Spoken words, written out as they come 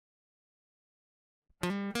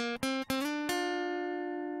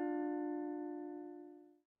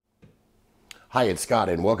Hi, it's Scott,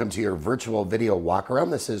 and welcome to your virtual video walk-around.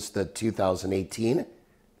 This is the 2018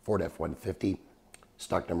 Ford F-150.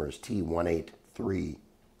 Stock number is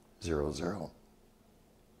T18300.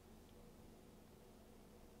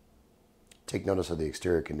 Take notice of the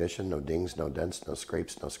exterior condition. No dings, no dents, no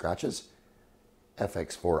scrapes, no scratches.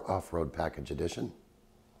 FX4 Off-Road Package Edition.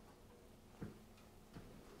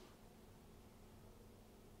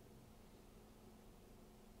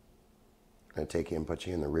 I'm going to take you and put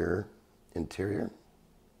you in the rear interior.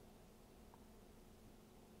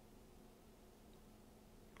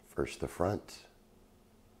 First the front.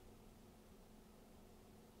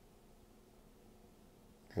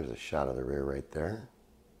 Here's a shot of the rear right there.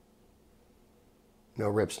 No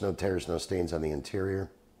rips, no tears, no stains on the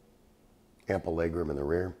interior. Ample legroom in the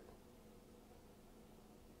rear.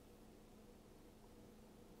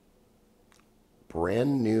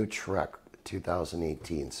 Brand new truck,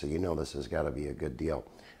 2018, so you know this has got to be a good deal.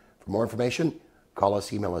 For more information, call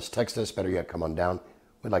us, email us, text us. Better yet, come on down.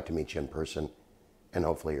 We'd like to meet you in person and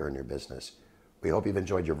hopefully earn your business. We hope you've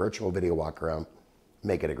enjoyed your virtual video walk around.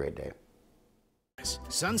 Make it a great day.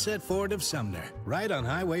 Sunset Ford of Sumner, right on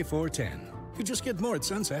Highway 410. You just get more at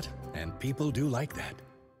Sunset, and people do like that.